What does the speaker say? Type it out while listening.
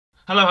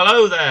Hello,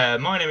 hello there.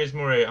 My name is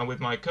Murray. I'm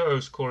with my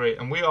co-host Corey,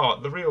 and we are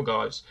the Real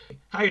Guys.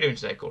 How are you doing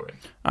today, Corey?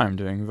 I'm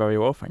doing very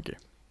well, thank you.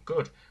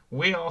 Good.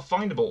 We are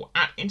findable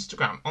at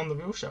Instagram on The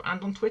Real Show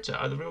and on Twitter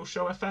at The Real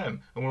Show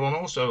FM. And we're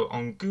also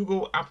on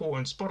Google, Apple,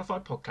 and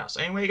Spotify podcasts.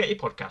 Anywhere you get your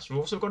podcasts. We've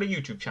also got a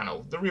YouTube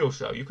channel, The Real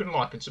Show. You can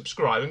like and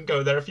subscribe and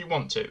go there if you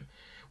want to.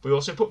 We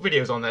also put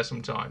videos on there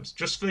sometimes,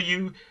 just for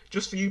you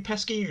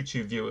pesky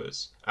YouTube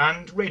viewers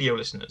and radio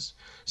listeners.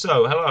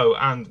 So, hello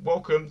and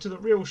welcome to The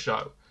Real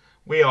Show.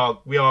 We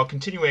are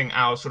continuing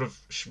our sort of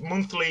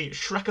monthly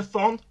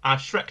Shrekathon, our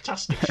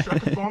Shrektastic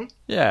Shrekathon,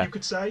 Yeah, you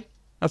could say.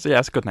 that's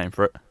a good name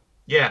for it.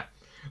 Yeah.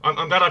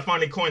 I'm glad I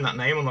finally coined that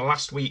name on the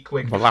last week.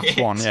 The last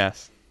one,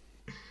 yes.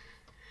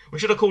 We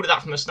should have called it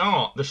that from the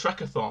start, the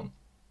Shrekathon.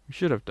 We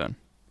should have done.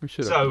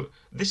 So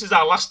this is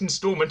our last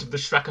instalment of the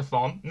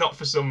Shrekathon, not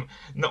for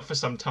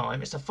some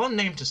time. It's a fun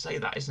name to say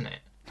that, isn't it?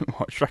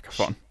 What,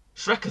 Shrekathon?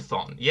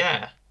 Shrekathon,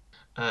 yeah.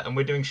 And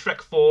we're doing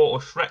Shrek 4 or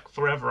Shrek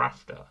Forever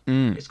After.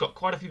 It's got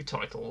quite a few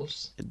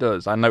titles. It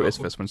does. I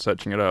noticed this when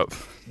searching it up.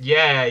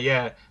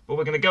 Yeah. But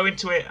we're going to go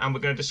into it and we're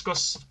going to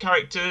discuss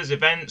characters,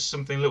 events, a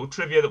little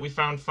trivia that we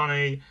found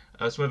funny,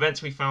 some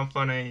events we found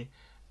funny,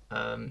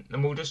 and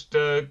we'll just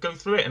go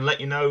through it and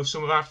let you know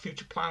some of our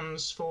future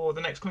plans for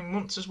the next coming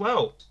months as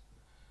well.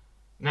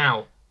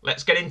 Now,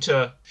 let's get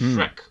into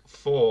Shrek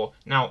 4.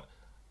 Now,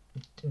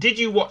 did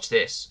you watch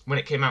this when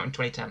it came out in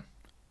 2010?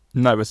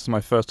 No, this is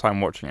my first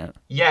time watching it.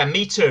 Yeah,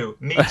 me too.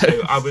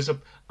 I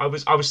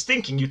was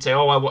thinking you'd say,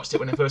 "Oh, I watched it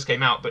when it first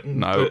came out," but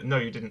no,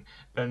 you didn't.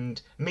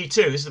 And me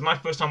too. This is my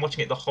first time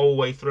watching it the whole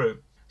way through.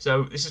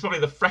 So this is probably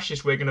the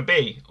freshest we're going to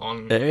be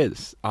on. It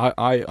is.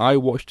 I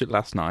watched it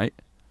last night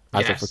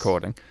as of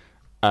recording.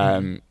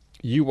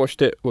 You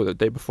watched it the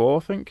day before, I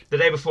think. The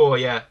day before,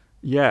 yeah.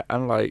 Yeah,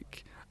 and I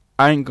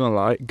ain't gonna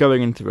lie,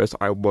 going into this,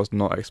 I was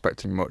not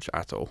expecting much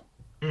at all.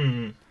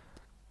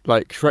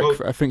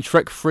 Shrek, I think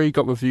Shrek 3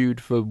 got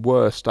reviewed the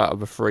worst out of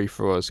the three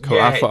for us.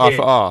 Yeah, I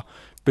thought,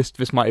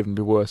 this might even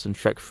be worse than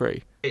Shrek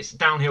 3. It's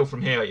downhill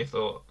from here, you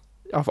thought?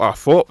 I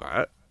thought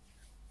that.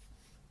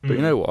 But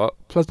you know what?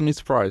 Pleasantly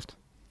surprised.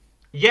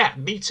 Yeah,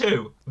 me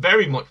too.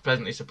 Very much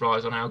pleasantly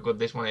surprised on how good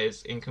this one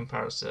is in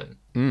comparison.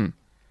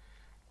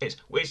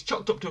 It's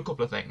chalked up to a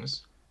couple of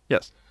things.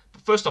 Yes.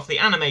 First off, the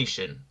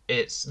animation.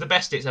 It's the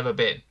best it's ever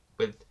been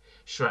with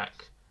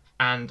Shrek.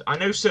 And I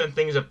know certain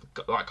things are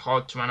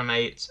hard to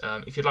animate.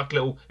 If you'd like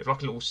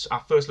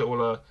our first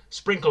little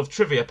sprinkle of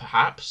trivia,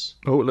 perhaps.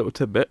 Oh, a little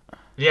tidbit.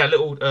 Yeah, a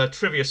little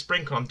trivia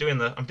sprinkle. I'm doing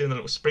the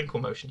little sprinkle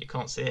motion. You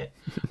can't see it.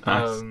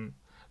 Nice.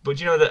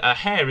 But you know that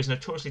hair is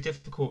notoriously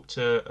difficult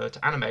to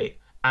animate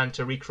and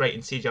to recreate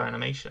in CGI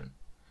animation.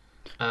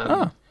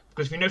 Because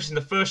if you notice in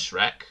the first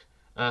Shrek,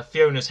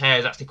 Fiona's hair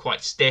is actually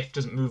quite stiff,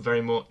 doesn't move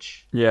very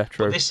much. Yeah,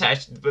 true.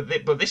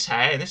 But this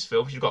hair in this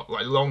film, she's got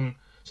long,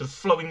 sort of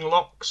flowing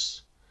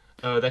locks.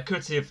 They're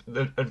courtesy of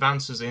the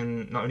advances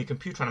in not only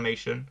computer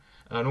animation,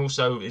 and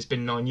also it's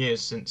been 9 years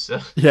since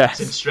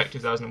Shrek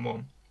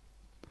 2001.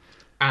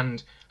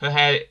 And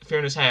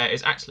Fiona's hair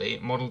is actually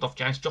modelled off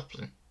Janis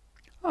Joplin.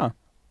 Oh,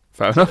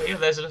 fair enough. So, yeah,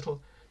 there's a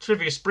little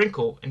trivia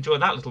sprinkle. Enjoy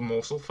that little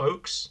morsel,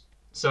 folks.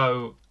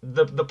 So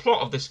the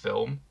plot of this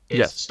film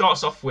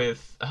starts off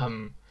with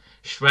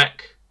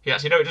Shrek. It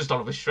doesn't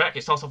start off with Shrek.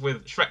 It starts off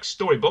with Shrek's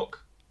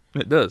storybook.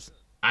 It does.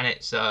 And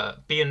it's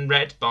being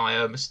read by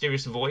a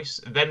mysterious voice.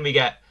 Then we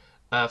get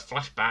a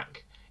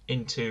flashback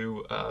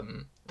into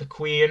the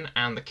Queen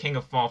and the King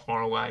of Far,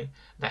 Far Away.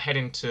 They're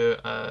heading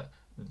to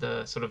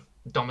the sort of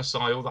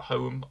domicile, the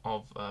home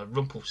of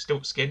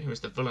Rumpelstiltskin, who is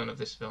the villain of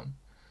this film.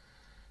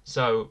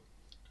 So,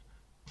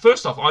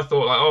 first off, I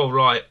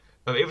thought,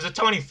 it was a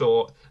tiny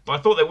thought, but I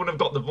thought they wouldn't have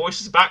got the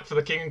voices back for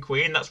the King and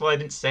Queen. That's why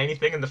they didn't say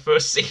anything in the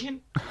first scene.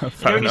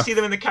 When you see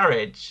them in the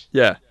carriage.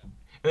 Yeah.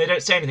 And they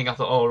don't say anything. I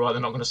thought, they're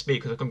not going to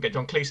speak because I couldn't get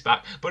John Cleese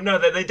back. But no,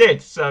 they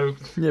did. So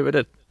yeah, we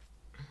did.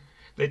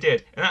 They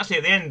did. And actually,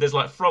 at the end, there's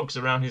frogs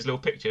around his little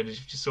picture. Did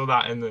you just saw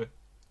that in the?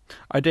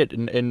 I did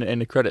in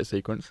the credit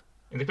sequence.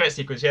 In the credit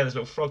sequence, yeah, there's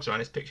little frogs around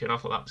his picture, and I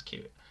thought that was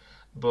cute.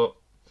 But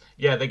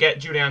yeah, they get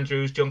Julie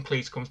Andrews, John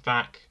Cleese comes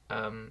back,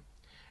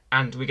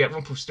 and we get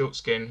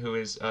Rumpelstiltskin, who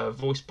is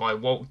voiced by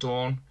Walt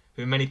Dohrn,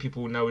 who many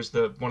people know as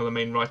one of the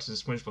main writers of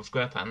SpongeBob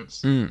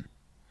SquarePants.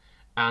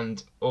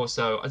 And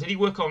also, did he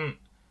work on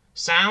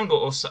sound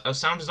or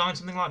sound design,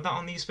 something like that,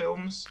 on these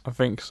films? I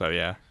think so,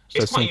 yeah.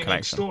 So it's quite a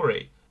unique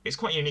story. It's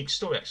quite a unique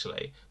story,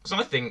 actually, because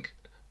I think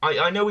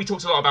I know we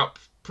talked a lot about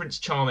Prince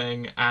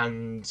Charming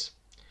and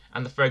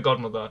the Fairy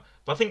Godmother,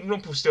 but I think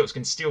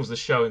Rumpelstiltskin steals the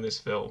show in this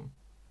film.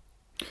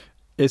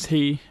 Is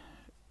he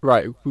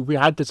right? We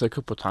had this a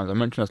couple of times. I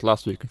mentioned this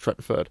last week in Shrek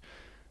the Third,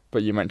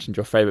 but you mentioned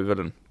your favourite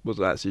villain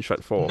was actually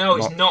Shrek 4. No,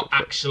 it's not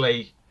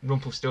actually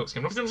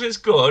Rumpelstiltskin. Rumpelstiltskin's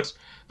good,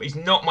 but he's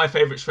not my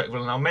favourite Shrek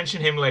villain. I'll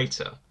mention him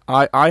later.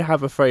 I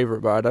have a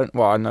favourite, but I don't.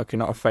 Well, I'm not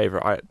a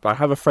favourite. But I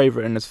have a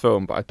favourite in this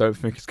film, but I don't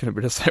think it's going to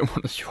be the same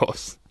one as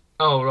yours.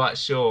 Oh right,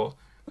 sure.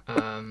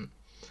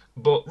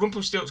 But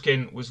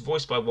Rumpelstiltskin was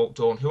voiced by Walt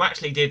Dohrn, who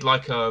actually did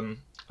when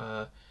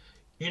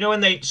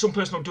some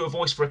person will do a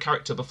voice for a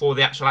character before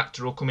the actual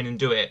actor will come in and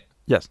do it.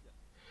 Yes.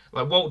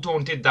 Like Walt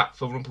Dohrn did that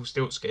for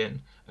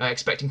Rumpelstiltskin,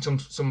 expecting some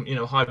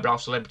highbrow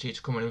celebrity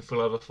to come in and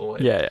fill over for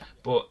him. Yeah.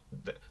 But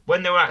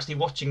when they were actually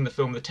watching the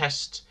film, the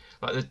test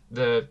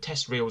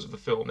reels of the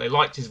film, they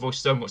liked his voice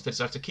so much they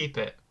decided to keep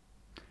it.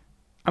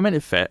 I mean,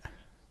 it fit.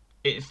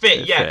 It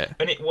fit, yeah.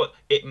 And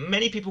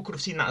many people could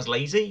have seen that as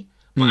lazy,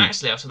 but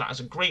actually I saw that as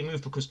a great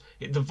move because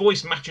the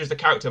voice matches the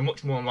character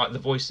much more like the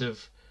voice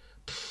of,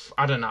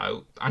 I don't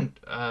know, and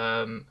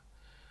I'm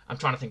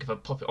trying to think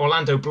of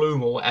Orlando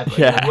Bloom or whatever,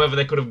 whoever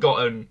they could have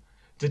gotten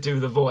to do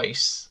the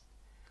voice,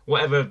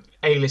 whatever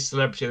A-list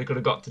celebrity they could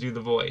have got to do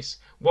the voice.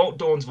 Walt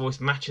Dohrn's voice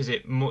matches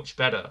it much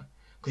better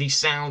because he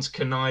sounds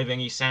conniving,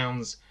 he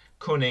sounds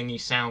cunning, he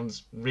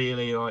sounds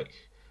really like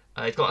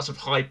he's got that sort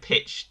of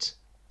high-pitched,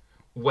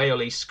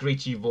 waily,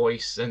 screechy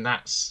voice, and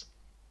that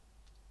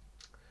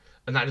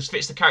just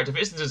fits the character,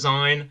 fits the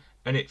design,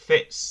 and it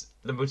fits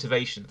the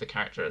motivation of the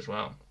character as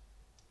well.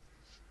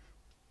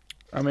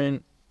 I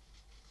mean,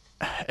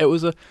 it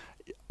was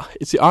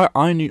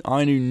I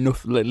knew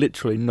nothing,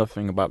 literally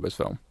nothing about this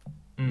film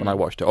when I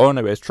watched it. All I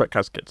know is Shrek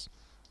has kids.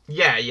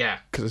 Yeah.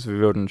 Because it's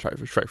revealed in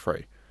Shrek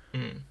 3.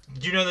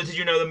 Did you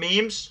know the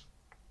memes?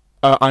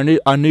 I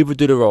knew the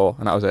do the roar,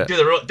 and that was it. Do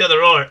the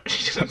roar.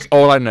 That's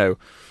all I know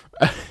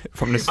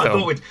from this film.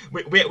 I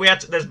thought we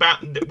had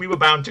we were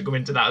bound to go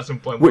into that at some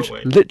point, which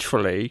weren't we?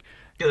 Literally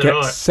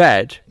gets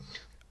said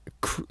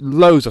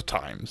loads of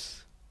times.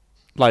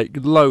 Like,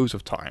 loads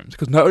of times.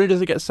 Because not only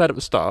does it get said at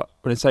the start,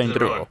 when it's saying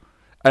Didderor,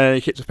 and then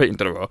he keeps repeating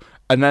Didderor,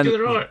 and then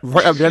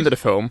right at the end of the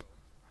film,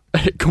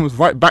 it comes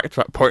right back to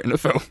that point in the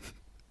film.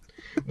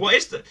 What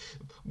is that?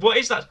 What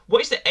is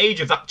the age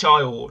of that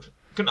child?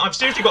 I've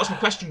seriously got some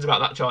questions about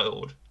that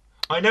child.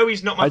 I know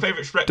he's not my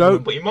favourite Shrek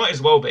villain, but he might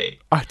as well be.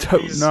 I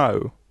don't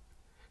know.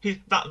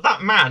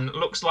 That man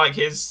looks like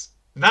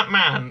that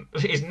man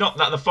is not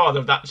the father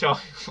of that child.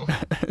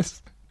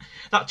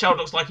 That child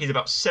looks like he's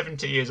about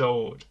 70 years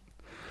old.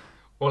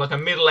 Or like a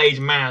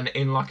middle-aged man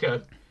in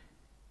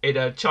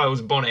a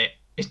child's bonnet.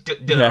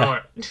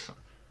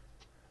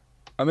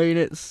 I mean,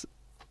 it's...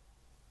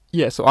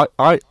 Yeah, so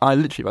I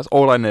literally, that's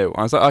all I knew.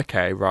 I was like,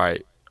 okay,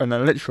 right. And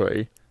then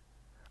literally,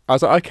 I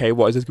was like, okay,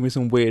 what, is this going to be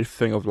some weird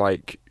thing of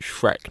like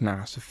Shrek now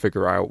has to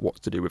figure out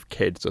what to do with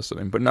kids or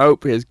something? But no,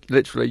 because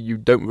literally you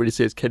don't really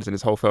see his kids in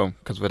this whole film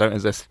because they don't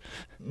exist.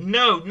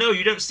 No,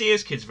 you don't see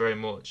his kids very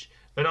much.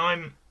 And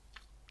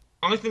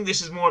I think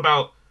this is more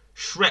about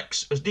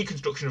Shrek's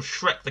deconstruction of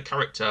Shrek the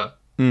character,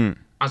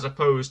 as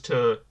opposed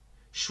to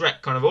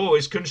Shrek kind of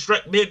can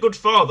Shrek be a good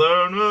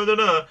father?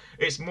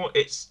 It's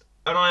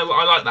and I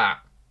like that.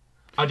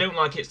 I don't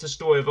like it's the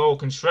story of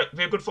can Shrek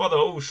be a good father?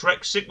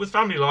 Shrek's sick with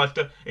family life.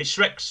 It's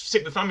Shrek's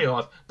sick with family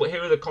life, but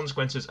here are the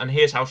consequences, and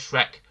here's how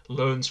Shrek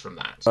learns from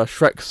that.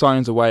 Shrek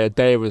signs away a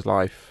day of his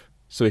life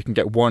so he can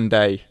get one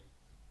day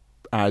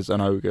as an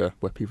ogre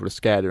where people are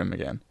scared of him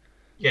again.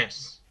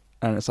 Yes.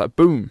 And it's like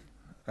boom.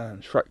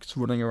 And Shrek's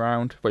running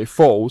around, but he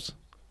falls,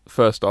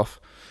 first off.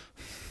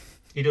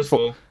 He does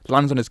fall.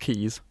 Lands on his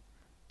keys.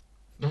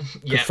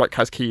 Yeah. Shrek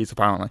has keys,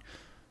 apparently.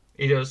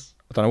 He does.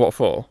 I don't know what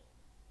for.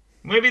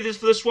 Maybe this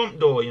for the swamp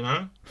door, you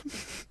know?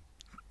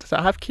 Does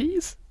that have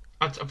keys?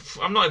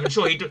 I'm not even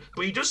sure.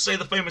 But he does say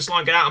the famous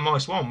line, "Get out of my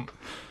swamp."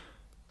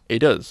 He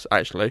does,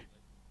 actually.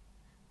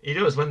 He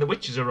does. When the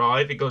witches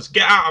arrive, he goes,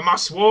 "Get out of my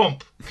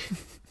swamp!"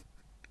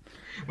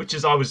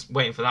 I was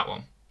waiting for that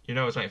one.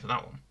 I was waiting for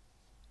that one.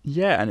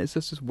 Yeah, and it's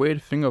just this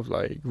weird thing of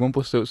like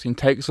Rumpelstiltskin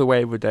takes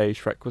away the day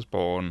Shrek was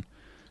born,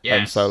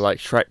 and so like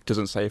Shrek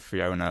doesn't save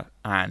Fiona,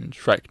 and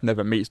Shrek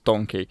never meets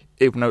Donkey,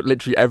 even though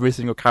literally every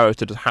single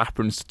character just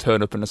happens to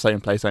turn up in the same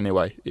place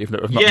anyway, even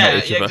though they've not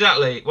met each other.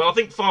 Exactly. Well, I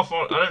think far.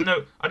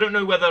 I don't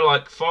know whether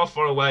like far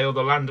away or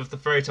the land of the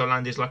fairy tale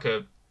land is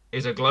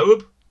a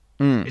globe.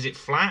 Is it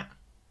flat?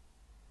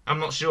 I'm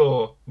not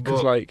sure.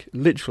 Because like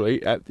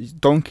literally,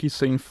 Donkey's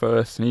seen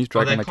first, and he's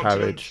dragging the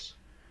carriage.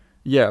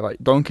 Yeah, like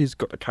Donkey's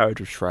got the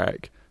carriage with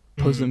Shrek.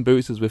 Puss in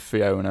Boots is with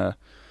Fiona.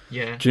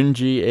 Yeah.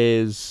 Gingy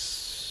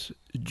is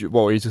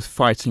he's just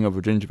fighting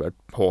over gingerbread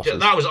horses.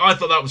 Yeah, I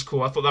thought that was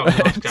cool. I thought that was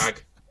a nice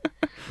gag.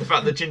 The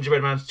fact that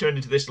gingerbread man's turned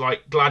into this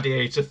like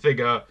gladiator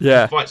figure.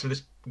 Yeah. Fights with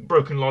this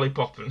broken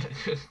lollipop, and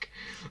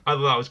I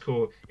thought that was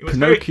cool.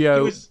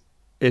 Pinocchio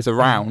is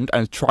around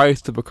and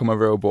tries to become a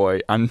real boy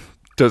and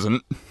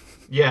doesn't.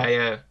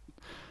 Yeah.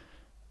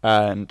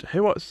 And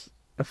who was?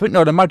 I think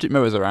the magic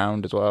mirror's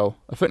around as well.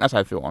 I think that's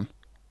everyone.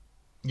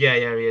 Yeah,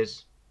 he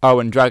is. Oh,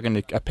 and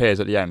Dragon appears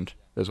at the end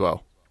as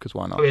well, because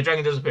why not? Oh yeah,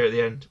 Dragon does appear at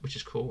the end, which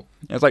is cool.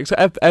 It's like, so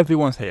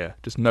everyone's here,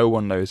 just no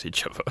one knows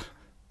each other.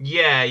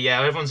 Yeah,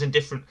 everyone's in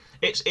different...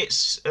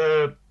 It's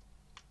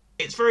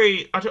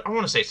very... I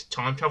want to say it's a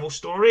time travel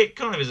story. It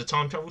kind of is a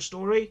time travel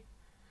story.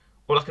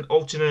 Or like an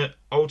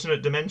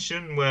alternate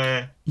dimension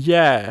where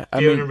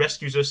Fiona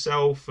rescues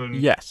herself and...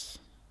 Yes.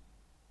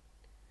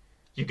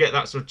 You get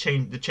that sort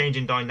of the change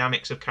in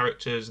dynamics of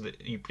characters that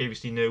you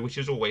previously knew, which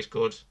is always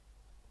good.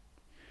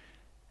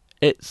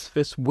 It's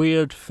this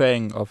weird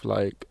thing of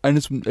like, and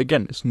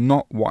it's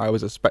not what I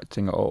was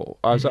expecting at all.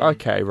 I was like,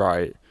 okay,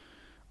 right.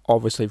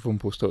 Obviously,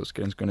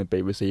 Rumpelstiltskin's going to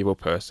be this evil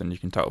person. You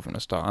can tell from the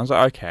start. I was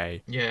like,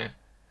 okay. Yeah.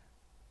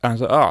 And I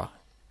was like, oh,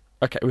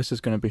 okay, this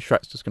is going to be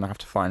Shrek's just going to have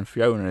to find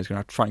Fiona, and he's going to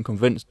have to try and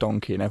convince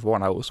Donkey and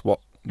everyone else what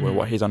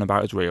he's on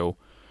about is real.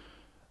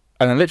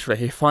 And then literally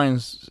he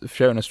finds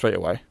Fiona straight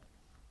away.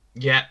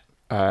 Yeah.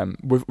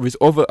 With his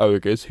other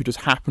ogres who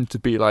just happen to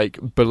be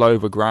like below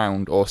the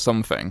ground or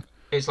something.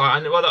 It's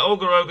like, well,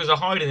 the ogres are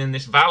hiding in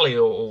this valley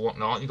or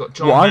whatnot. You've got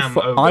John Hamm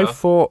ogre.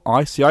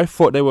 I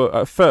thought they were,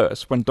 at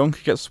first, when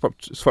Donkey gets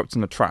swept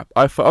in the trap,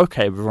 I thought,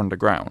 okay, they're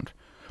underground.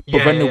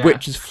 But then the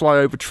witches fly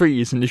over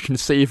trees and you can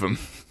see them.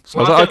 So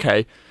I was like,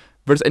 okay,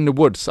 they're just in the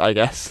woods, I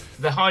guess.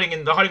 They're hiding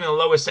in the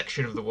lower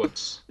section of the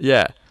woods.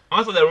 Yeah.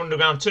 I thought they were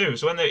underground too.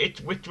 So when the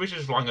witches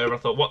were flying over, I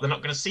thought, what, they're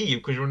not going to see you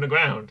because you're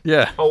underground?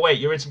 Yeah. Oh, wait,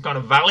 you're in some kind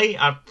of valley?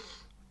 I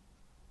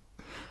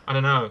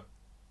don't know.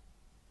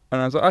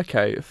 And I was like,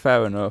 okay,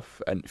 fair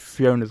enough. And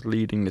Fiona's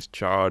leading this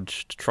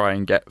charge to try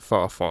and get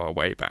far, far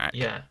away back.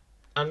 Yeah.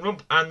 And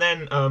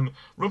then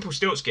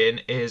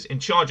Rumpelstiltskin is in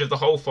charge of the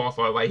whole Far,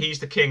 Far Away. He's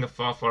the king of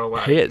Far, Far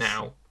Away he is,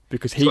 now.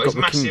 Because he got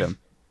the kingdom.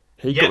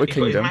 He got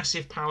his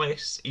massive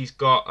palace. He's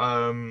got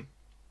all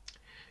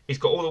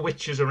the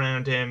witches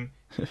around him.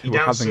 He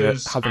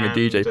dances having a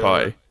DJ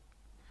party.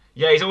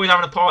 Yeah, he's always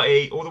having a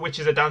party. All the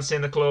witches are dancing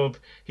in the club.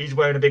 He's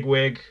wearing a big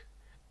wig.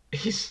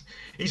 He's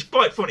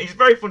quite fun. He's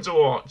very fun to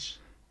watch.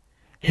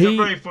 He's a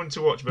very fun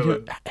to watch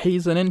villain.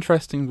 He's an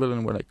interesting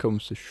villain when it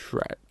comes to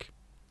Shrek.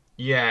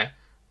 Yeah,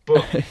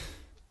 but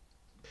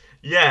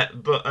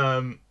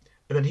and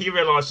then he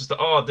realizes that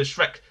the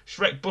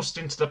Shrek bust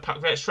into the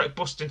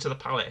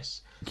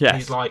palace. Yes. And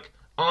he's like,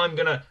 I'm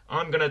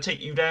gonna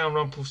take you down,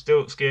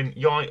 Rumpelstiltskin.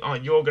 You're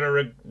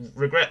gonna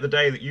regret the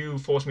day that you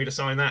forced me to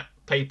sign that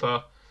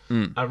paper.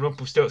 And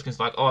Rumpelstiltskin's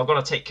like, I've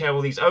got to take care of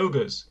all these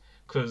ogres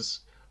because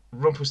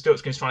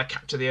Rumpelstiltskin's trying to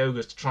capture the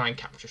ogres to try and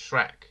capture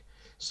Shrek.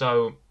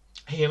 So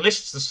he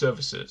enlists the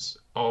services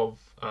of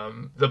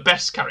the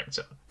best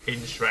character in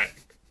Shrek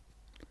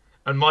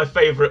and my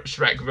favourite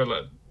Shrek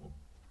villain.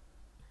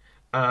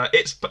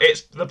 It's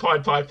the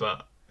Pied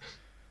Piper.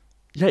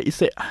 Yeah, you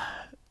see.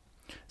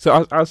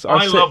 So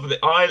I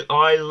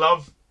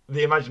love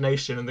the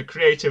imagination and the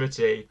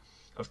creativity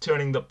of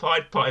turning the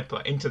Pied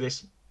Piper into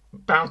this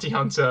bounty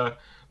hunter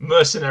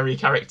mercenary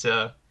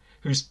character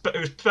whose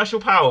special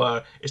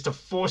power is to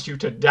force you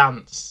to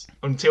dance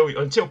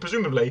until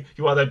presumably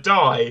you either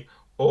die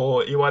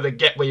or you either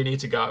get where you need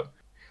to go.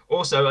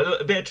 Also,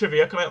 a bit of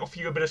trivia. Can I offer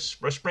you a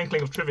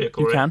sprinkling of trivia,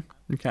 Corey?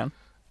 You can.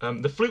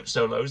 The flute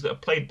solos that are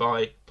played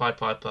by Pied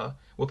Piper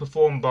were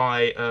performed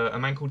by a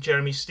man called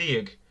Jeremy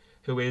Steig,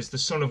 who is the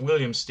son of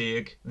William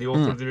Steig, the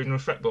author of the original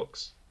Shrek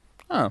books.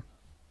 Oh.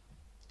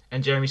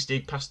 And Jeremy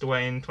Steig passed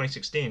away in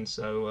 2016,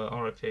 so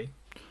R.I.P.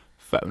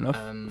 Fair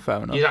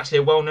enough. He's actually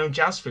a well-known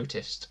jazz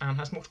flutist and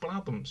has multiple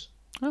albums.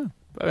 Oh,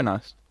 very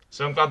nice.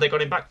 So I'm glad they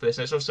got him back for this.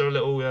 And it's also a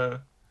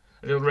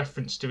little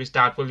reference to his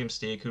dad, William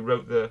Steig, who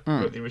wrote the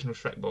original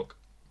Shrek book.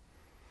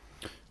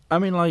 I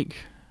mean, like,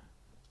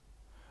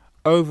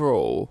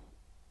 overall,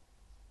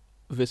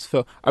 this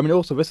film. I mean,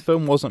 also this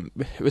film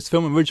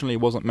originally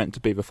wasn't meant to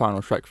be the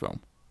final Shrek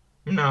film.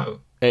 No.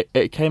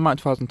 It came out in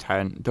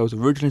 2010. There was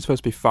originally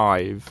supposed to be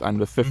 5,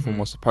 and the 5th one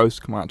was supposed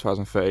to come out in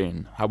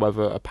 2013.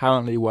 However,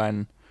 apparently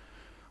when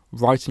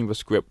writing the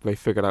script, they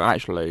figured out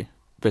actually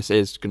this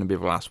is going to be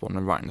the last one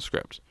and writing the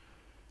script.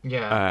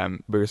 Yeah.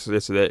 Because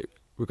this is it.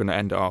 We're going to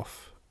end it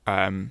off.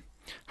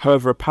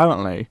 However,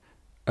 apparently,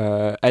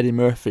 Eddie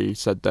Murphy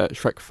said that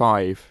Shrek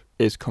 5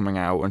 is coming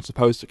out and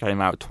supposed to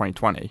came out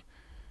 2020.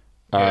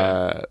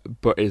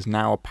 But is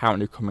now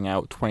apparently coming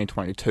out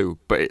 2022.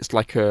 But it's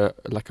like a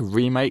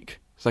remake.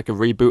 It's like a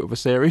reboot of a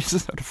series,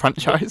 of the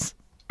franchise.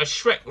 A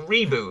Shrek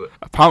reboot?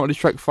 Apparently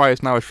Shrek 5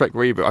 is now a Shrek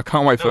reboot. I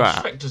can't wait for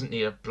that. Shrek doesn't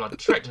need a bloody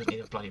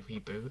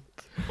reboot.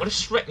 What does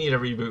Shrek need a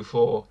reboot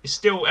for?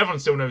 Everyone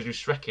still knows who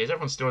Shrek is.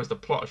 Everyone still knows the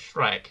plot of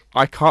Shrek.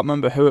 I can't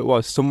remember who it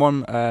was.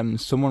 Someone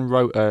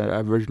wrote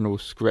an original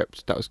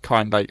script that was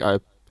kind of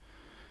like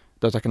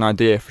there's like an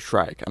idea for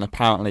Shrek, and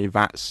apparently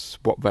that's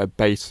what they're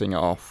basing it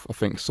off. I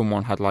think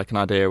someone had like an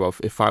idea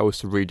of, if I was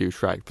to redo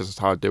Shrek, this is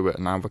how I'd do it,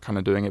 and now they're kind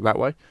of doing it that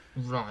way.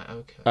 Right,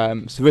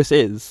 okay. So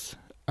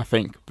I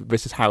think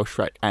this is how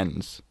Shrek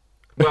ends.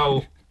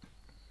 Well,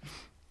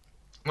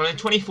 in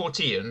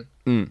 2014,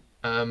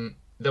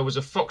 there was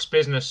a Fox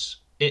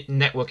Business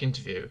Network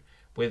interview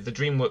with the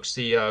DreamWorks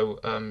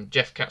CEO,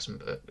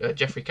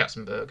 Jeffrey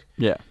Katzenberg,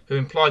 who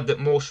implied that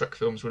more Shrek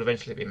films would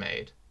eventually be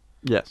made.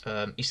 Yes.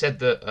 He said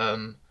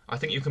that, I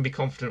think you can be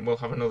confident we'll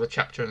have another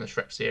chapter in the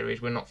Shrek series.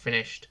 We're not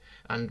finished,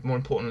 and more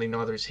importantly,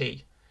 neither is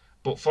he.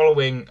 But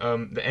following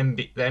the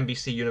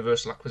NBC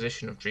Universal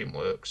acquisition of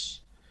DreamWorks,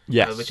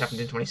 which happened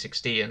in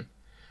 2016,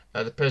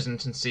 the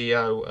president and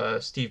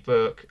CEO, Steve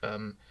Burke,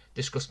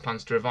 discussed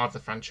plans to revive the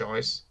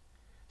franchise.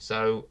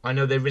 So I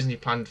know they originally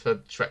planned for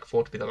Shrek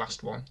 4 to be the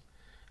last one.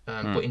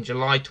 But in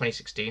July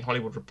 2016,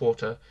 Hollywood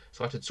Reporter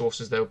cited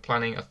sources they were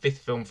planning a 5th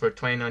film for a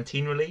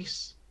 2019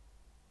 release.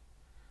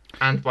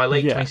 And by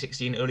late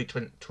 2016, early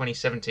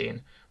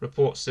 2017,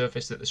 reports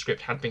surfaced that the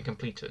script had been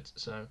completed.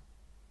 So,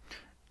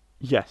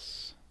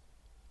 yes,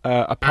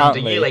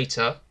 apparently, and a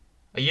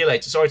year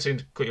later, sorry to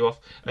cut you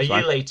off. A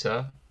year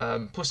later,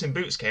 Puss in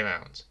Boots came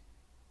out.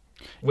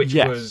 which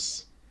Yes.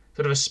 was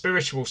sort of a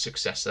spiritual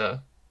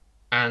successor,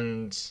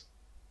 and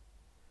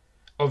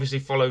obviously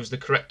follows the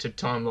corrected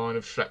timeline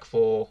of Shrek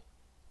 4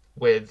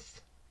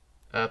 with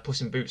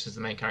Puss in Boots as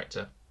the main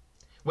character,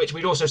 which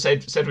we'd also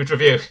said we'd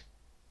review.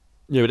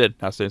 Yeah, we did.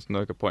 That's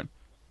another good point.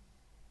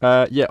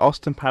 Yeah,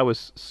 Austin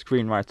Powers'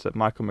 screenwriter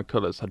Michael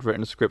McCullers had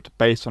written a script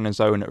based on his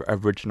own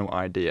original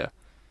idea.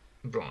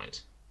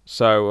 Right.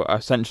 So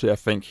essentially, I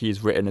think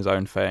he's written his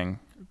own thing,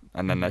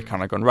 and then they've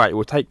kind of gone, right,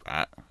 we'll take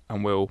that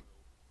and we'll,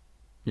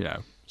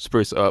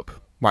 spruce it up,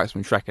 whack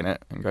some Shrek in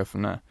it, and go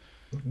from there.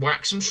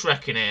 Whack some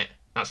Shrek in it.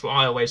 That's what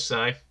I always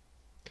say.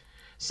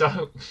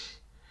 So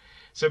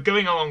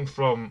going along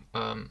from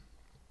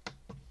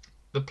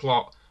the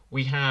plot,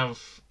 we have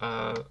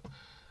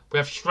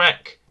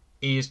Shrek.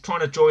 He is trying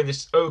to join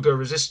this ogre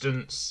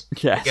resistance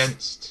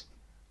against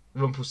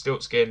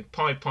Rumpelstiltskin.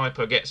 Pied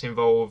Piper gets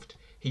involved.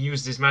 He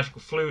uses his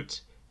magical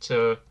flute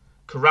to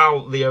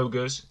corral the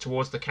ogres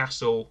towards the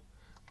castle,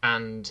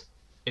 and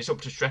it's up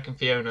to Shrek and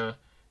Fiona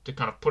to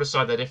kind of put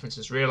aside their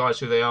differences, realise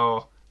who they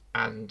are,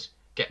 and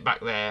get back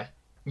there.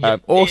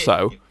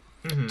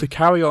 To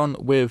carry on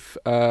with,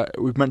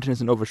 we've mentioned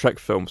this in other Shrek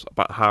films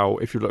about how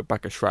if you look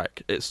back at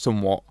Shrek, it's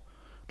somewhat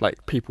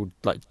like people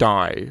like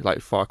die, like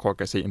Farquaad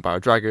gets eaten by a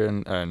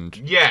dragon, and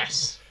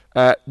yes,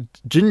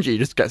 Gingy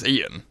just gets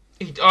eaten.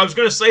 I was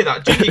going to say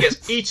that Gingy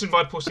gets eaten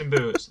by Puss in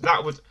Boots.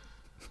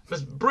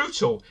 That's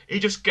brutal. He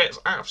just gets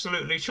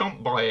absolutely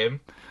chomped by him,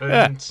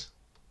 and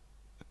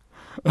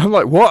I'm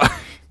like, what?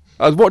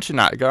 I was watching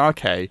that, going,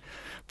 okay,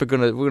 we're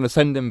gonna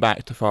send him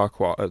back to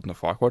Farquaad. Not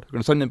Farquaad. We're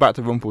gonna send him back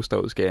to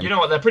Rumpelstiltskin. You know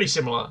what? They're pretty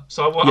similar.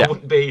 So I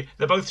wouldn't be.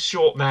 They're both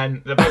short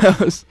men. They're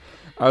both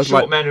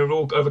short men who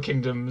rule over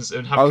kingdoms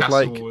and have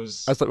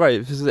castles. I was like, right,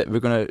 this is it.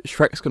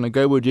 Shrek's gonna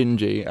go with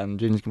Gingy, and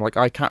Gingy's gonna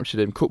I captured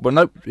him. Cool, but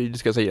nope, he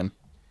just gets eaten.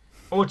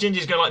 Or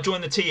Gingy's gonna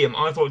join the team.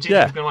 I thought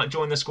Gingy was gonna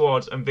join the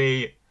squad and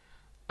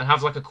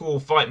have a cool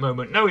fight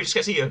moment. No, he just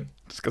gets eaten.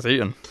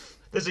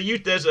 There's a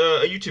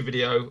YouTube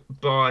video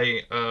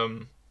by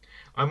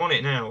I'm on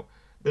it now.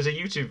 There's a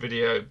YouTube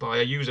video by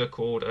a user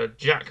called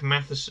Jack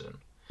Matheson,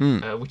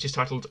 which is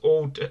titled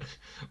 "All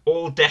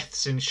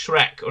Deaths in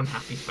Shrek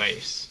Unhappy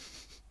Face,"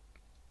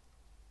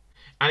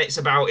 and it's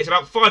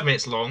about 5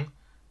 minutes long,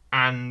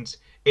 and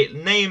it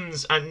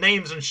names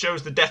and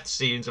shows the death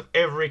scenes of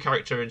every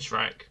character in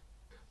Shrek.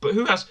 But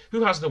who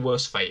has the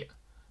worst fate?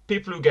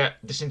 People who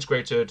get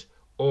disintegrated,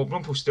 or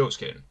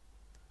Rumpelstiltskin,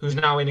 who's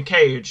now in a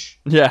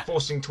cage,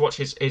 forcing to watch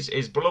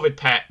his beloved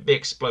pet be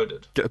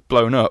exploded. Get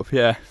blown up,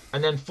 yeah.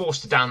 And then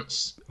forced to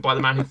dance by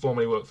the man who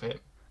formerly worked for him.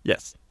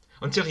 Yes.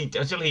 Until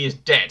he is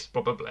dead,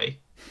 probably.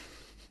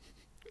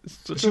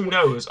 Who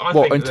knows?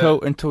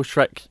 Until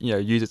Shrek,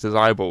 uses his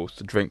eyeballs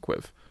to drink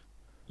with.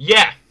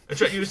 Yeah, and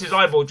Shrek used his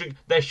eyeball to drink.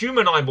 They're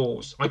human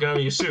eyeballs, I can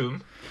only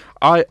assume.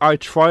 I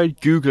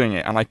tried Googling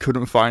it and I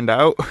couldn't find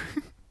out.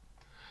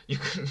 You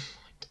couldn't find it.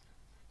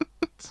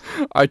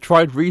 I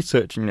tried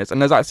researching this,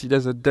 and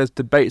there's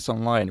debates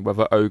online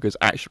whether ogres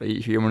actually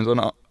eat humans or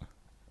not.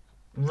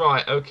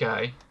 Right.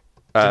 Okay.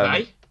 Do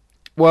they?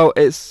 Well,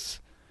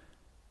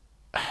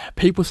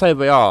 people say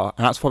they are,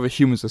 and that's why the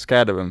humans are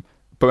scared of them.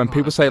 But when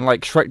people say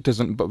like Shrek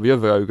doesn't, but the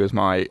other ogres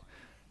might,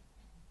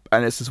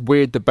 and it's this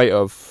weird debate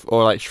of,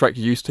 or like Shrek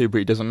used to, but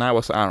he doesn't now.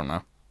 I don't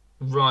know.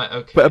 Right.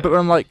 Okay. But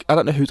I'm like, I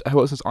don't know who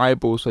else's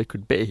eyeballs they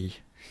could be.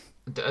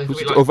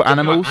 Other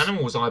animals? Like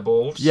animals'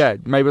 eyeballs? Yeah,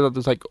 maybe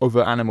there's like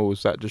other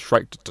animals that just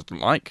Shrek doesn't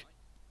like.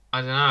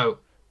 I don't know.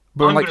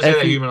 But I'm going to say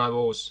they're human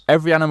eyeballs.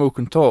 Every animal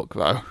can talk,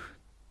 though.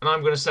 And I'm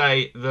going to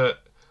say that,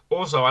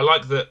 also, I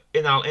like that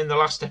in the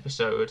last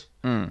episode,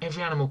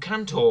 every animal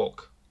can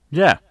talk.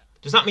 Yeah.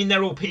 Does that mean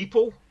they're all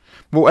people?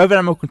 Well, every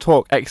animal can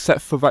talk,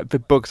 except for like the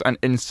bugs and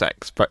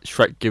insects that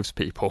Shrek gives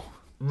people.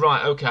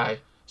 Right, okay.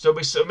 So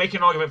we make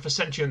an argument for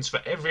sentience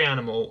for every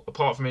animal,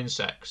 apart from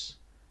insects.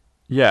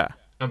 Yeah.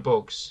 And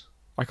bugs.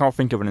 I can't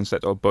think of an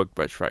insect or bug,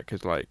 but Shrek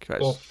is like...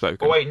 Oh,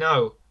 wait,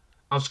 no.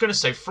 I was going to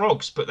say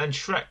frogs, but then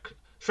Shrek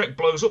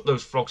blows up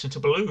those frogs into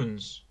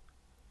balloons.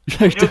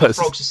 Yeah, he does. The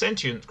frogs are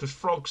sentient, because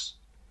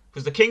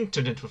the king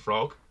turned into a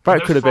frog.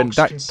 That could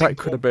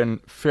have been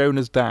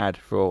Fiona's dad,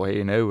 for all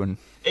he knew. And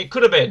it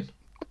could have been.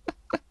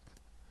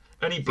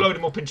 And he blowed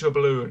him up into a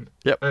balloon.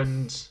 Yep.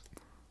 And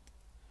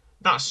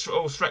that's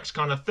all Shrek's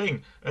kind of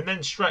thing. And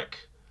then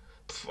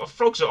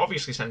frogs are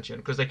obviously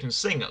sentient, because they can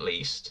sing at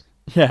least.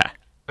 Yeah.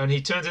 And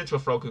he turns into a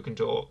frog who can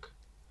talk.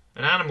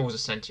 And animals are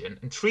sentient.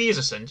 And trees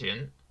are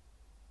sentient.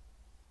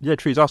 Yeah,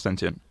 trees are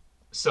sentient.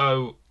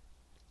 So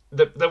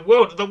the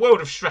world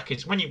of Shrek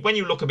is, when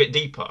you look a bit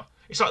deeper,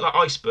 it's like that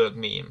iceberg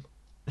meme.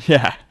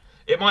 Yeah.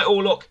 It might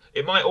all look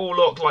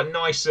like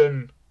nice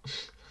and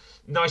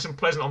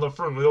pleasant on the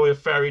front with all your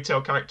fairy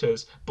tale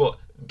characters, but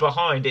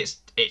behind it's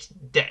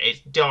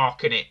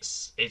dark and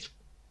it's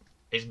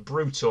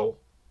brutal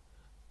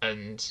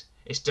and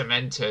it's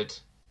demented.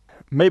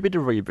 Maybe the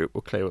reboot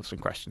will clear up some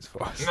questions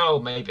for us. No,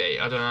 maybe.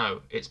 I don't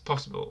know. It's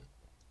possible.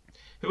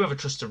 Whoever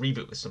trusts a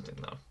reboot with something,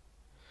 though.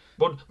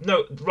 But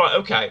no, right?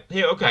 Okay.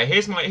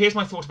 Here's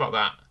my thought about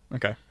that.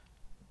 Okay.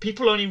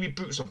 People only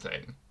reboot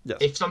something yes.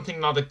 if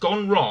something either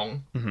gone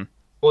wrong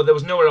or there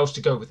was nowhere else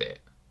to go with it.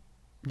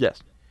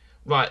 Yes.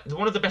 Right.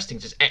 One of the best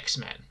things is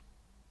X-Men.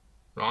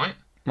 Right.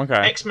 Okay.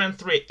 X-Men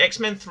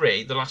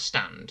 3, The Last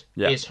Stand,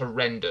 is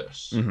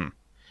horrendous. Mm-hmm.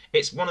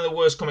 It's one of the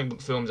worst comic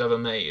book films ever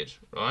made.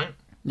 Right.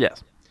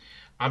 Yes.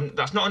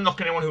 That's not a knock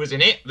on anyone who was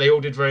in it. They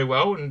all did very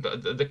well, and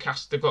the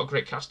cast, they've got a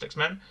great cast,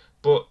 X-Men.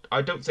 But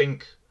I don't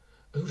think...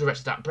 Who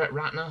directed that? Brett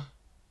Ratner?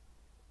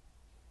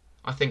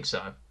 I think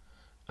so.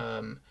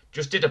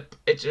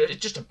 It's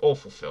just an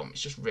awful film.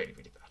 It's just really,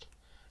 really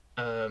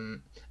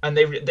bad. And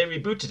they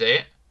rebooted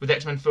it with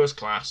X-Men First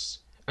Class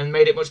and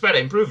made it much better,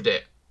 improved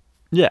it.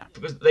 Yeah.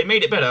 Because they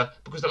made it better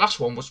because the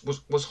last one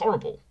was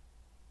horrible.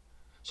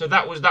 So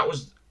that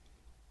was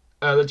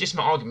a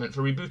legitimate argument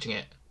for rebooting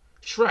it.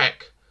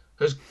 Shrek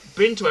has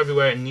been to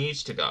everywhere it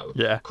needs to go.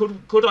 Yeah.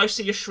 Could I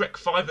see a Shrek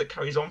 5 that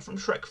carries on from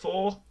Shrek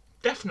 4?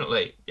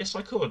 Definitely. Yes,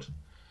 I could.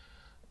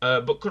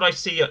 But could I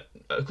see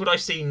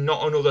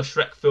not another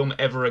Shrek film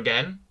ever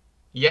again?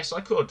 Yes,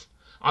 I could.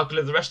 I could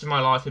live the rest of my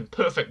life in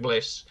perfect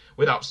bliss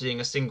without seeing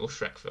a single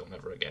Shrek film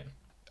ever again.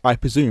 I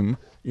presume,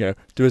 there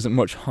isn't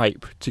much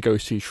hype to go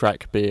see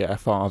Shrek be a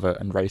father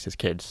and raise his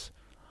kids.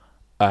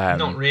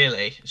 Not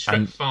really.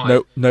 Shrek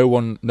 5. No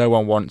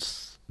one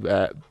wants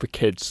the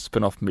kids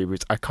spin-off movies.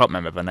 I can't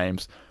remember their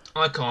names.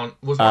 I can't.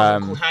 Was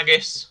one called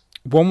Haggis?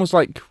 One was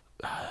like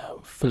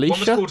Felicia? One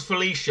was called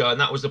Felicia, and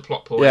that was the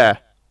plot point. Yeah.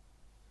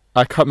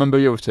 I can't remember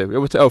the other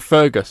two.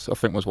 Fergus, I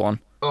think, was one.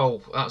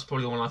 Oh, that's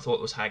probably the one I thought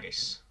was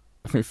Haggis.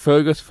 I think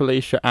Fergus,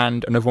 Felicia,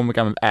 and another one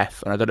began with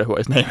F, and I don't know what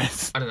his name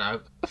is. I don't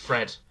know.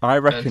 Fred. I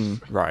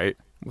reckon, right,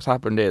 what's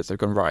happened is they've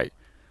gone, right,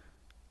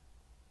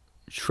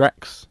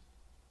 Shrek's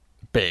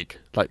big.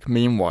 Like,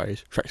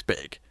 meme-wise, Shrek's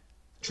big.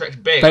 Shrek's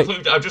big. I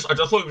thought you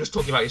were just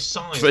talking about his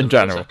size in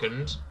general. For a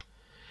second.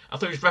 I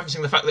thought you were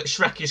referencing the fact that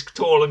Shrek is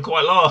tall and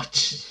quite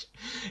large.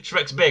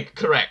 Shrek's big.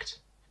 Correct,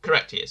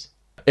 he is.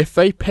 If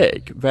they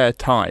pick their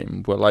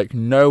time where, like,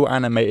 no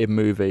animated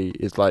movie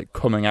is, like,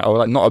 coming out, or,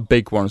 like, not a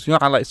big one. So,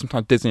 how, like,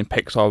 sometimes Disney and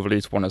Pixar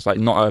release one as, like,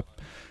 not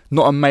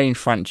a main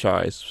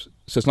franchise.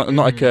 So it's not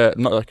like a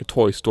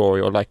Toy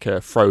Story or, like,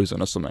 a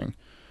Frozen or something.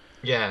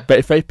 Yeah. But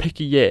if they pick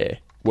a year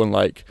when,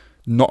 like,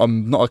 not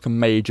like a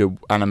major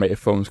animated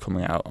film's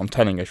coming out, I'm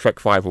telling you, Shrek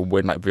 5 will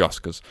win, like, the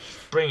Oscars.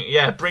 Bring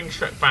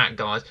Shrek back,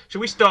 guys.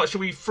 Should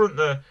we front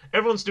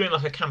everyone's doing,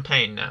 like, a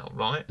campaign now,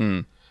 right?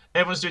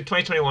 Everyone's doing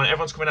 2021,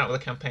 everyone's coming out with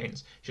the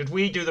campaigns. Should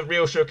we do the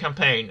Real Show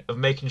campaign of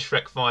making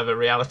Shrek 5 a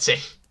reality?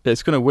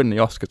 It's going to win the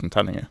Oscars, I'm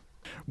telling you.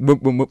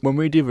 When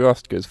we do the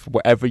Oscars, for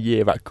whatever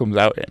year that comes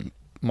out in,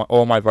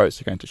 all my votes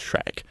are going to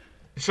Shrek.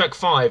 Shrek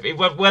 5,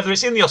 whether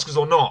it's in the Oscars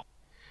or not.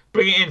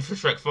 Bring it in for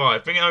Shrek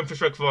 5. Bring it home for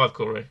Shrek 5,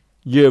 Corey.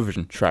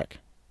 Eurovision, Shrek.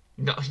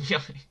 No,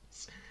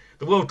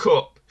 the World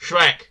Cup,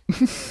 Shrek.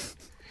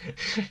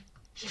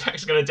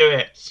 Shrek's going to do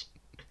it.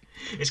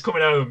 It's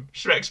coming home.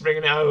 Shrek's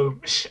bringing it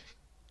home.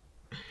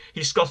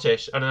 He's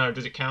Scottish. I don't know.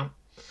 Does it count?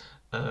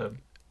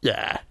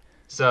 Yeah.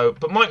 So,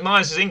 but Mike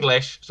Myers is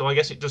English, so I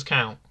guess it does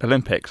count.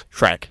 Olympics,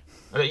 Shrek.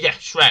 Yeah,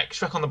 Shrek.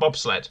 Shrek on the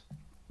bobsled.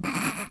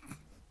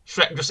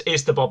 Shrek just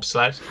is the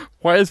bobsled.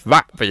 Why is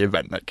that the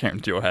event that came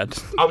to your head?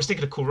 I was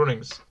thinking of Cool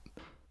Runnings.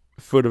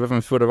 For the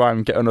rhythm, for the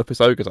rhyme, getting up, it's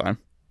ogre time.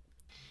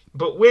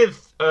 But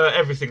with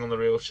everything on the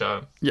Real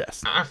Show,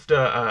 yes. After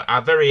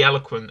our very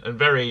eloquent and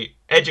very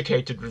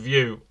educated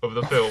review of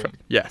the film,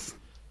 yes.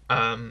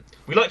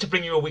 We like to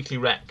bring you a weekly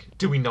rec,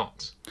 do we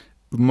not?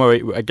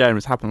 Murray, again,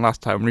 it's happened last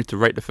time. We need to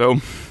rate the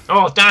film.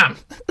 Oh, damn!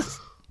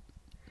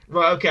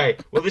 Right, okay.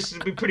 Well, this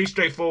has been pretty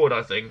straightforward,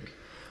 I think.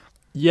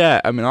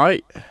 Yeah, I mean,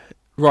 I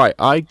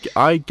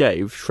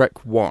gave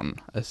Shrek 1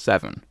 a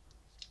 7.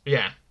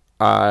 Yeah.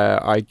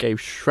 I gave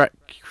Shrek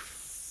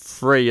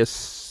 3 a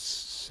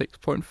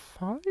 6.5?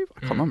 I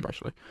can't remember,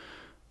 actually.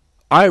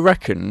 I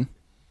reckon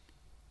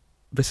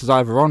this is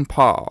either on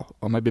par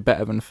or maybe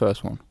better than the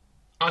first one.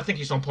 I think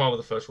he's on par with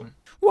the first one.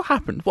 What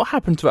happened? What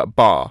happened to that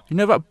bar? You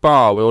know that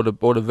bar where all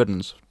the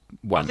villains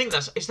went? I think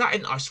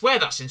I swear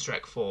that's in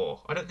Shrek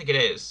 4. I don't think it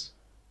is.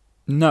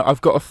 No,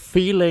 I've got a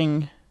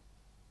feeling.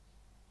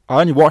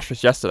 I only watched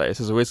this yesterday. This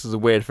is a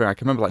weird thing. I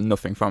can remember like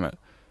nothing from it.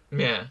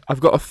 Yeah.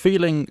 I've got a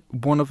feeling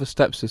one of the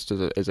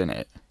stepsisters is in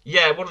it.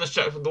 Yeah, one of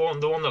the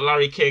one that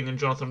Larry King and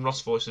Jonathan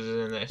Ross voices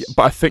is in this. Yeah,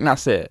 but I think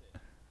that's it.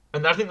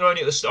 And I think they're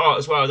only at the start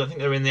as well. I don't think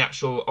they're in the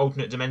actual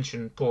alternate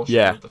dimension portion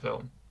of the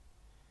film.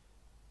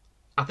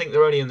 I think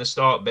they're only in the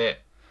start bit.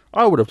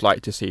 I would have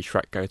liked to see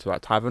Shrek go to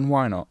that tavern.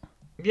 Why not?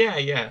 Yeah,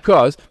 yeah.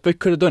 Because they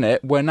could have done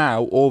it where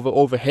now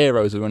all the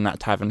heroes are in that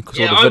tavern because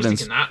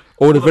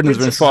all the villains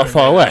are in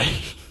far away.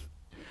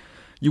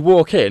 You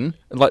walk in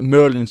and like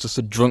Merlin's just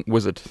a drunk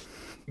wizard.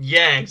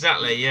 Yeah,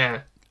 exactly.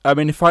 Yeah. I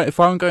mean, if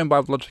I'm going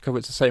by the logic of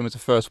it's the same as the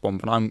first one,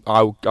 then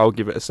I'll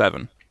give it a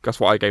 7. That's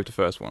what I gave the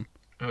first one.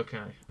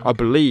 Okay. I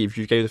believe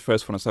you gave the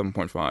first one a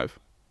 7.5.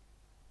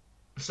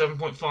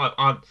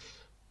 7.5.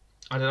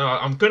 I don't know.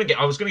 I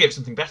was gonna give it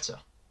something better.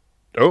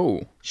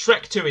 Oh.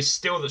 Shrek 2 is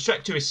still the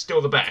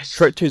best.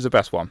 Shrek 2 is the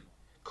best one.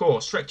 Of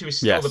course, Shrek 2 is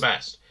still the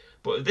best.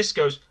 But this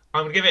goes.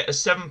 I'm gonna give it a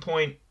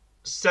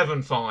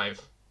 7.75.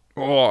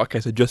 Oh, okay.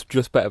 So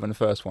just better than the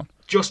first one.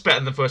 just better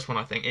than the first one.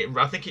 I think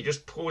it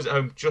just pulls it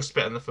home just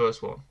better than the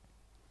first one.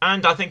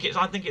 And I think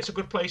it's a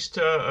good place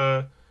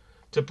to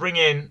bring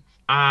in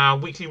our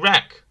weekly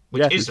rec,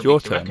 which is a your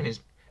weekly turn. rec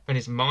and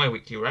is my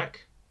weekly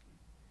rec.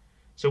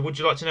 So would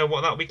you like to know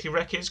what that weekly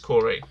rec is,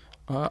 Corey?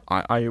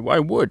 I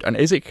would. And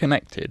is it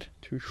connected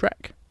to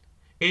Shrek?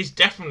 It is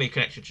definitely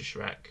connected to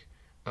Shrek.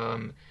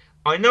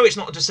 I know it's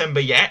not December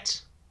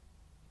yet.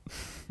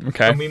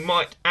 Okay. And we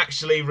might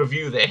actually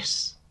review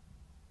this,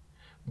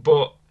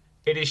 but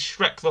it is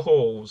Shrek the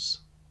Halls.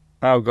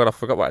 Oh god, I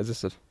forgot what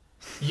existed.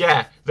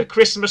 Yeah, the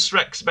Christmas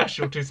Shrek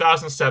special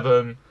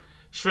 2007.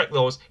 Shrek the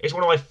Halls. It's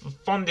one of my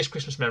fondest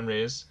Christmas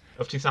memories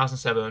of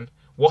 2007.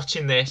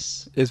 Watching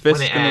this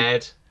when it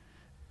aired.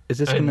 Is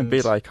this going to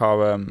be like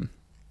our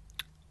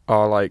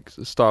like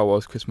Star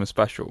Wars Christmas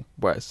special,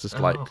 where it's just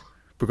like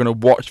we're going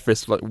to watch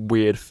this like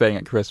weird thing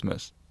at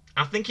Christmas?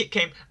 I think it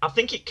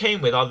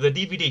came with either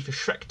the DVD for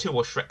Shrek 2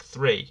 or Shrek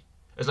 3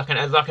 as like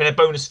a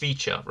bonus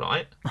feature,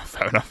 right?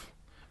 Fair enough.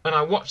 And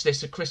I watched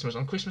this at Christmas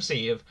on Christmas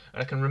Eve,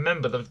 and I can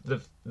remember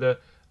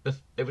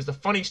it was the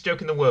funniest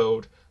joke in the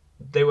world.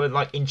 They were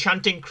like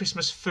enchanting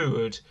Christmas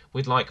food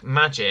with like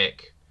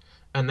magic,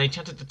 and they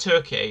enchanted the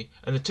turkey,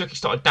 and the turkey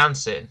started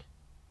dancing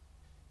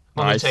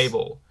on the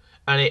table,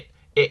 and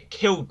it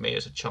killed me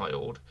as a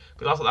child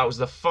because I thought that was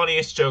the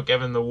funniest joke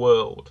ever in the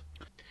world.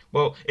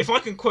 Well, if I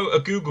can quote a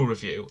Google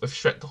review of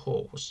Shrek the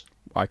Halls,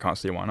 I can't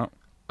see why not.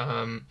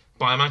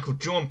 by a man called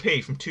John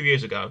P. from 2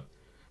 years ago,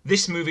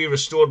 this movie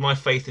restored my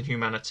faith in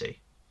humanity.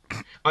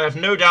 I have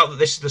no doubt that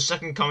this is the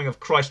second coming of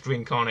Christ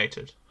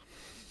reincarnated.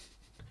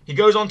 He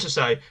goes on to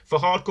say, for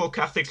hardcore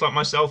Catholics like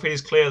myself, it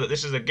is clear that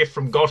this is a gift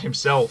from God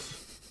himself.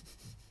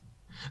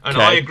 And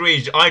Okay.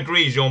 I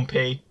agree, Jean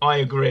P. I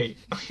agree.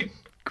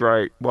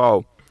 Great.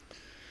 Well,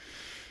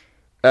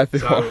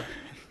 everyone, So,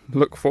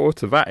 look forward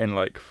to that in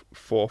like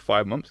 4 or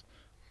 5 months.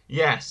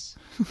 yes.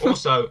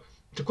 Also,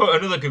 to quote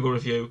another Google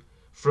review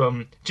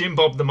from Jim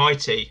Bob the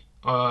Mighty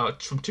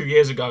from 2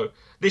 years ago,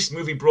 this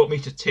movie brought me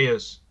to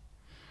tears.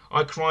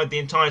 I cried the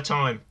entire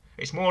time.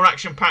 It's more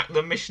action-packed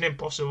than Mission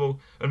Impossible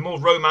and more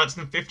romance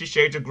than 50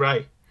 Shades of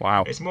Grey.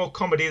 Wow. It's more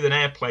comedy than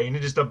Airplane.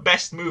 It is the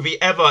best movie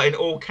ever in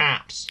all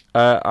caps.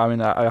 I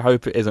mean, I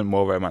hope it isn't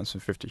more romance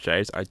than 50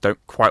 Shades. I don't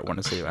quite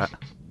want to see that.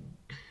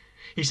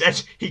 He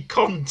said he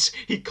can't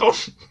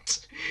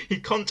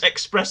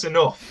express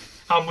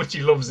enough how much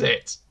he loves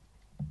it.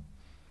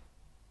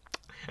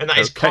 And that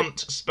is Okay. cunt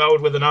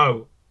spelled with an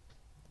O.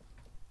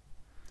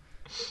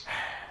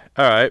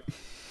 All right.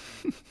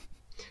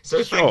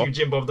 So Sure. thank you,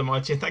 Jim Bob the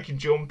Mighty, and thank you,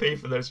 John P,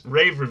 for those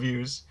rave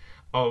reviews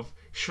of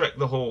Shrek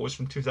the Halls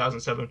from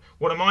 2007.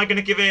 What am I going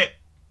to give it?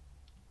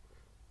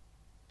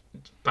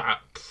 I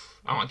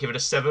might give it a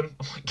 7.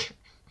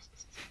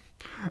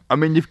 I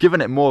mean, you've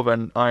given it more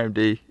than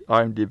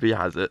IMDb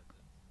has it.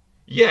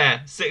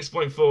 Yeah,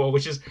 6.4,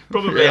 which is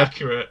probably Yeah.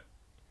 accurate.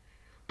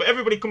 But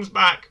everybody comes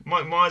back.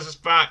 Mike Myers is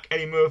back.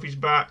 Eddie Murphy's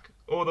back.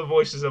 All the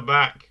voices are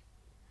back.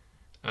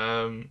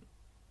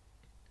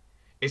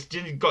 It's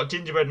got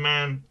Gingerbread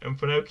Man and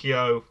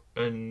Pinocchio,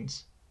 and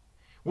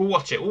we'll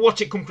watch it. We'll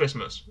watch it come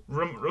Christmas.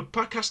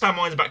 Cast our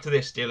minds back to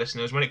this, dear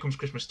listeners, when it comes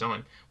Christmas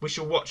time. We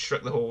shall watch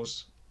Shrek the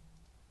Halls.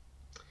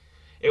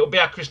 It'll be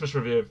our Christmas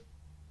review.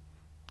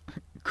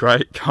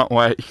 Great, can't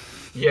wait.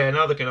 Yeah,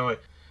 neither can I.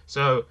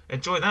 So,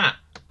 enjoy that.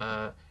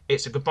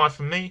 It's a goodbye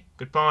from me,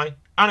 goodbye,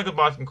 and a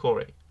goodbye from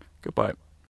Corey. Goodbye.